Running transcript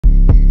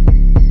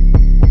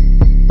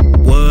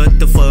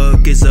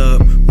fuck is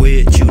up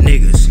with you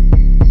niggas?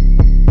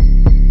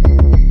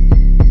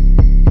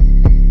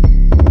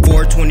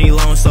 420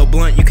 long, so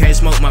blunt, you can't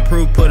smoke my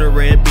proof. Put a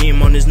red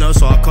beam on his nose,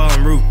 so I call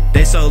him Roof.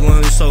 They so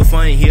lonely, so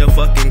funny, he a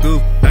fucking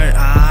goof.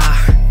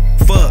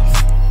 Fuck.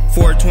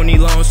 420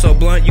 long, so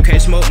blunt, you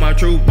can't smoke my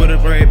truth. Put a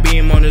red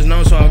beam on his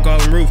nose, so I call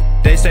him Roof.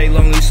 They say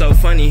lonely, so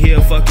funny, he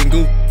a fucking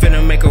goof.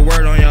 Finna make a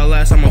word on y'all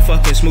ass, I'm a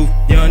fucking smooth.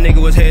 Young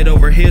nigga was head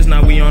over his,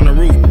 now we on the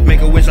roof.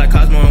 Make a wish like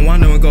Cosmo and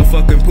Wanda and go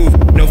fucking poof.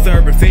 No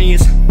Therapy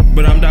Phineas,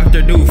 but I'm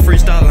Dr. Dude.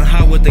 Freestyling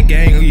hot with the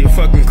gang or your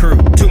fucking crew.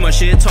 Too much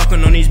shit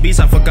talking on these beats,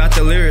 I forgot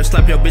the lyrics.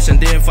 Slap your bitch and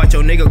then fight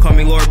your nigga, call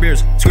me Lord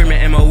Beers. Screaming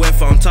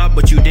MOF on top,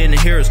 but you didn't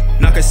hear us.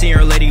 Knock a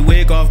senior lady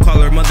wig off, call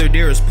her mother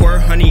dearest. Pour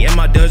honey in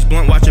my Dutch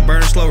blunt, watch it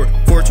burn slower.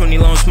 420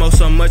 long, smoke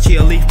so much he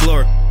a leaf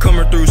blower.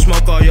 Coming through,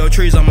 smoke all your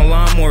trees, I'm a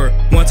lawnmower.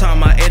 One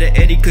time I ate a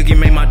Eddie cookie,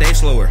 made my day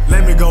slower.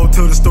 Let me go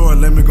to the store,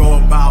 let me go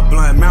about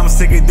blunt. Man, I'm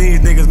sick of these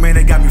niggas, man,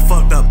 they got me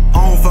fucked up.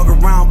 I don't fuck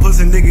around,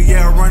 pussy nigga,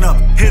 yeah, run up.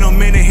 Hit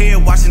him in the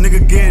head, watch a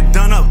nigga get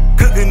done up.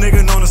 Cooking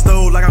nigga on the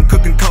stove like I'm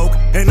cooking coke.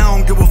 And I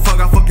don't give a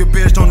fuck, I fuck your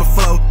bitch on the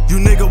floor. You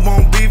nigga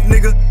want beef,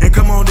 nigga, and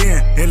come on in.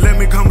 And let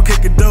me come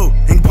kick it dope,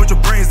 and put your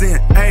brains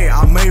in. Hey,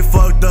 I may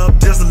fucked up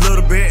just a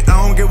little bit.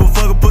 I don't give a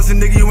fuck, a pussy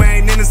nigga, you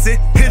ain't innocent.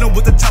 Hit him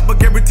with the chopper,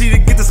 guarantee to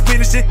get the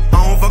spinning shit.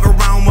 I don't fuck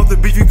around with the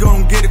beef, you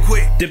gon' get it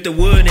quick. Dip the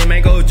wood in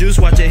mango juice,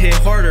 watch it hit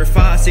harder.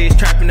 5'6",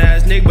 trapping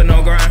ass nigga, but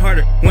no grind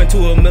harder. Went to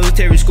a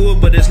military school,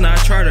 but it's not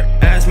charter.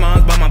 Ask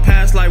moms about my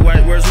past life,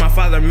 where's my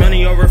father?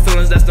 Money over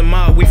feelings, that's the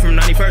mob, we from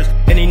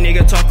 91st. Any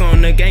nigga talk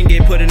on the gang,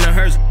 get put in a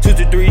hearse. 2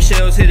 to 3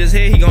 shells hit his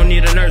head, he gon'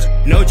 need a nurse.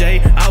 No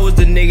Jay, I was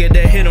the nigga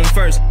that hit him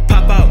first.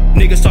 Pop out,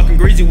 niggas talking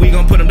greasy, we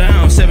gon' put him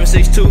down.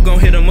 762, gon'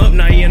 hit him up,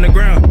 now he in the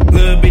ground.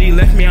 Lil' bitty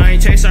left me, I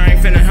ain't chase, I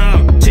ain't finna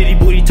howl. Titty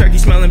booty, turkey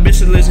smelling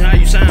bitches, listen how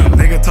you sound.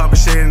 Nigga talking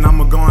shit and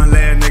I'ma go and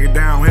lay a nigga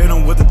down. Hit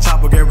him with the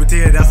chopper,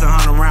 guarantee that's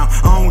 100 round.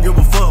 I don't give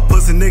a fuck,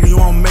 pussy nigga, you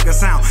won't make a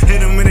sound.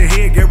 Hit him in the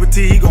head,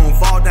 guarantee he gon'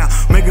 fall down.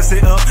 Make him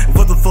sit up,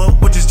 what the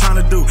fuck, what you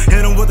tryna do?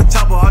 Hit him with the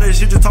chopper, all this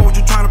shit, just talk what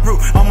you tryna prove.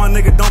 All my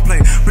niggas don't play,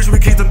 bitch, we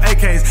keep them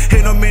AKs.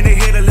 Hit him in the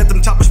head and let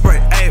them choppers spray.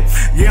 Ayy,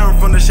 yeah, I'm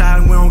from the shot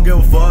and we don't give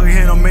a fuck.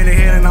 Hit him in the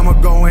head and I'ma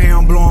go in here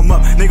and blow him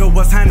up. Nigga,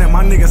 what's happening?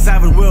 My nigga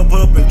savage will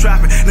put up in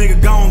traffic.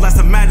 Nigga gone like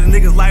some magic,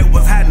 niggas like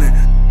what's happening.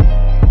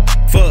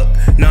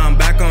 Fuck, now I'm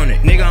back on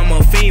it. Nigga, I'm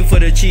a fiend for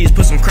the cheese,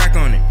 put some crack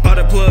on it. Bought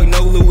a plug,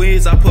 no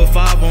Louise, I put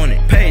 5 on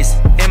it. Pace,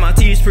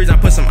 MIT's freeze, I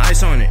put some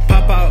ice on it.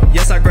 Pop out,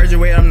 yes I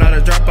graduate, I'm not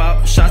a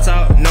dropout. Shots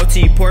out, no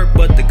T-port,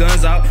 but the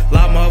gun's out.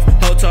 Loud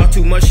mouth, hoe talk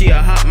too much, she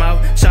a hot mouth.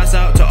 Shots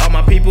out to all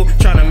my people,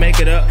 tryna make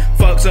it up.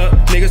 Fucks up,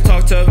 niggas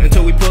talk tough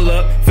until we pull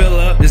up. Fill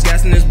up, this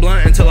gas in this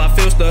blunt until I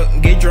feel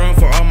stuck. Get drunk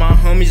for all my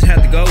homies,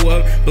 had to go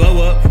up.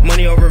 Blow up,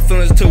 money over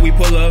feelings until we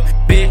pull up.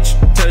 Bitch,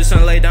 tell the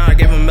sun lay down, I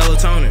gave him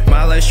melatonin.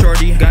 My last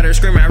shorty, got her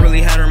screaming, I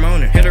really had her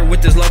moaning. Hit her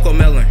with this local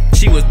melon,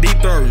 she was deep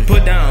throating.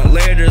 Put down,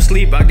 lay her to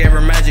sleep, I gave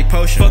her magic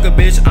potion. Fuck a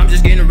bitch, I'm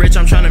just getting rich,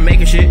 I'm tryna make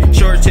a shit.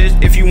 Short tits,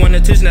 if you want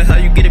a tits, that's how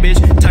you get a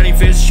bitch. Tiny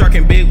fish, shark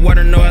and big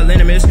water, no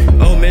Atlanta miss.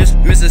 Oh miss,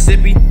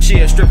 Mississippi, she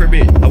a stripper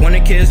bitch. I want a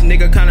kiss,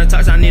 nigga kinda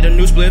toxic, I need a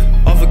new spliff.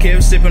 Off a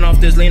kiff, sipping off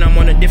this lean, I'm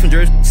on a different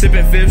drip.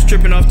 Sipping fifths,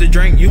 tripping off the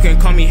drink, you can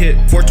call me hit.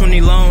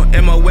 420 long,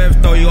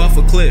 MOF, throw you off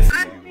a cliff.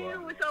 I see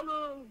you with your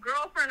little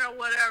girlfriend or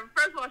whatever.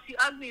 First of all, she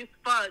ugly as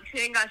fuck.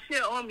 She ain't got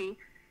shit on me.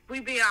 We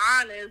being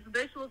honest.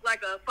 Bitch looks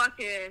like a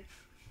fucking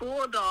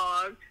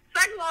bulldog.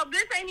 Second of all,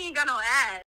 bitch ain't even got no ass.